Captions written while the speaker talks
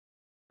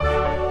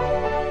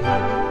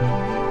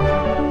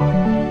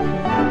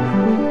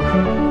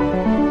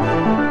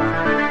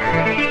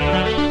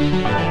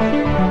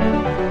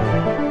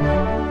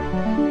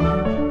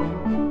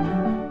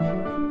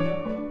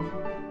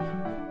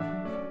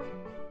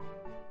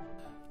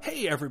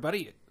Hey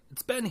everybody,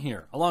 it's Ben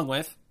here, along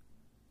with...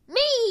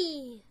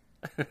 Me!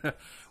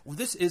 Well,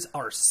 this is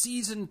our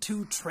Season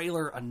 2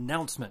 trailer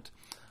announcement.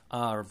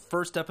 Our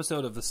first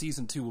episode of the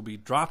Season 2 will be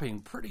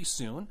dropping pretty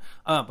soon,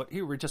 but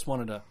here we just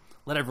wanted to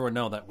let everyone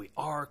know that we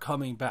are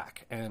coming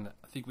back, and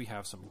I think we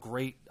have some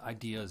great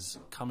ideas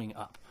coming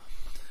up.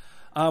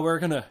 We're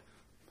going to,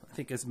 I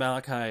think as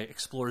Malachi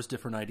explores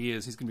different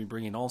ideas, he's going to be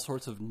bringing all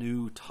sorts of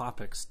new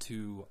topics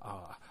to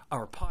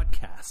our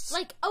podcasts.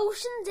 Like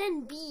oceans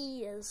and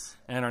bees.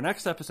 And our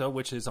next episode,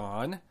 which is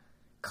on...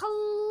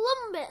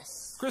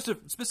 Columbus.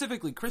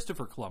 Specifically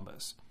Christopher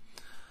Columbus.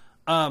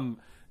 And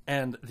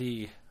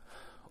the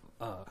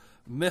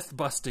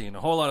myth-busting,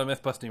 a whole lot of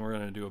myth-busting we're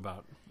going to do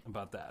about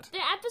that. The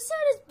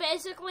episode is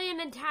basically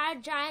an entire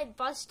giant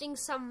busting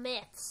some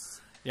myths.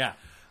 Yeah.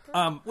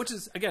 Which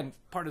is, again,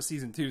 part of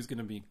Season 2 is going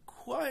to be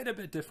quite a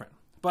bit different.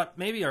 But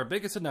maybe our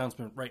biggest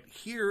announcement right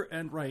here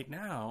and right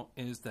now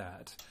is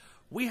that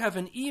we have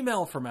an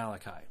email for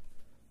Malachi.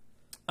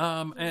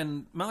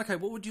 And Malachi,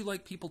 what would you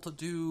like people to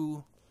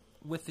do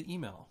with the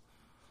email?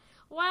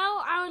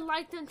 Well, I would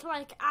like them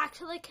to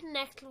actually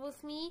connect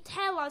with me,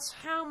 tell us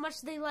how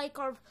much they like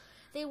our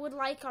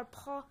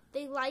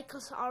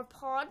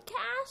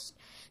podcast.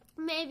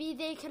 Maybe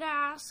they could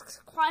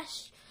ask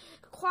questions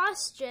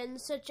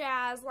such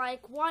as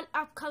what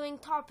upcoming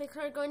topics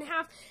are going to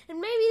have,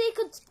 and maybe they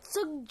could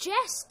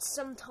suggest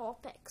some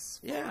topics.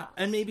 Yeah,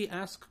 and maybe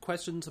ask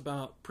questions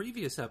about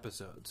previous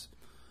episodes.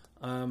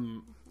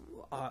 Any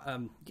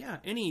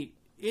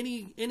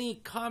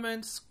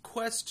comments,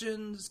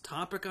 questions,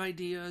 topic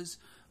ideas?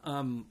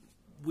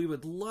 We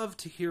would love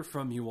to hear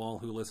from you all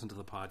who listen to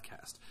the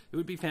podcast. It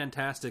would be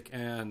fantastic,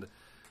 and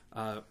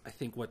I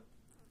think what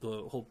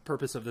the whole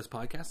purpose of this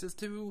podcast is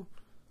to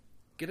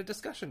get a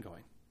discussion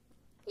going.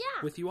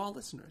 Yeah. With you all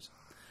listeners.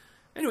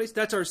 Anyways,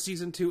 that's our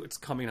Season 2. It's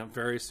coming up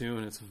very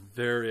soon. It's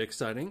very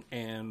exciting,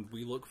 and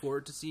we look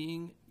forward to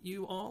seeing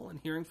you all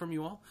and hearing from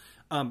you all.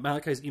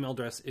 Malachi's email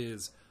address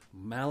is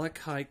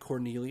Malachi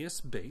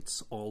Cornelius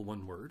Bates, all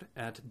one word,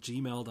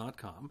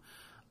 @gmail.com.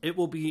 It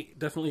will be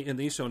definitely in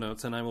these show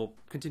notes, and I will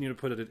continue to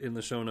put it in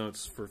the show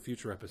notes for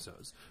future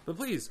episodes. But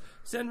please,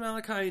 send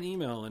Malachi an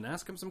email and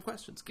ask him some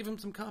questions. Give him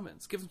some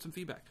comments. Give him some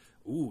feedback.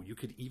 Ooh, you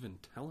could even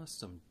tell us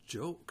some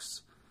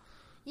jokes.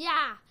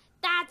 Yeah,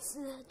 that's,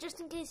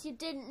 just in case you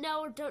didn't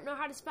know or don't know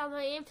how to spell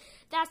my name,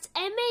 that's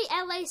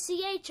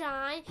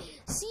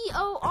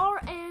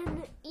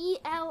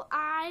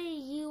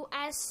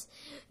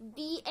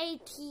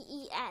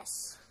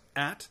MALACHICORNELIUSBATES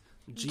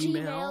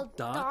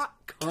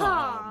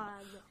 @gmail.com.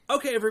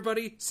 Okay,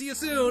 everybody. See you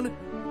soon.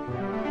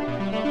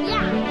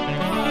 Yeah.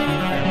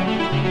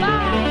 Bye.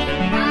 Bye.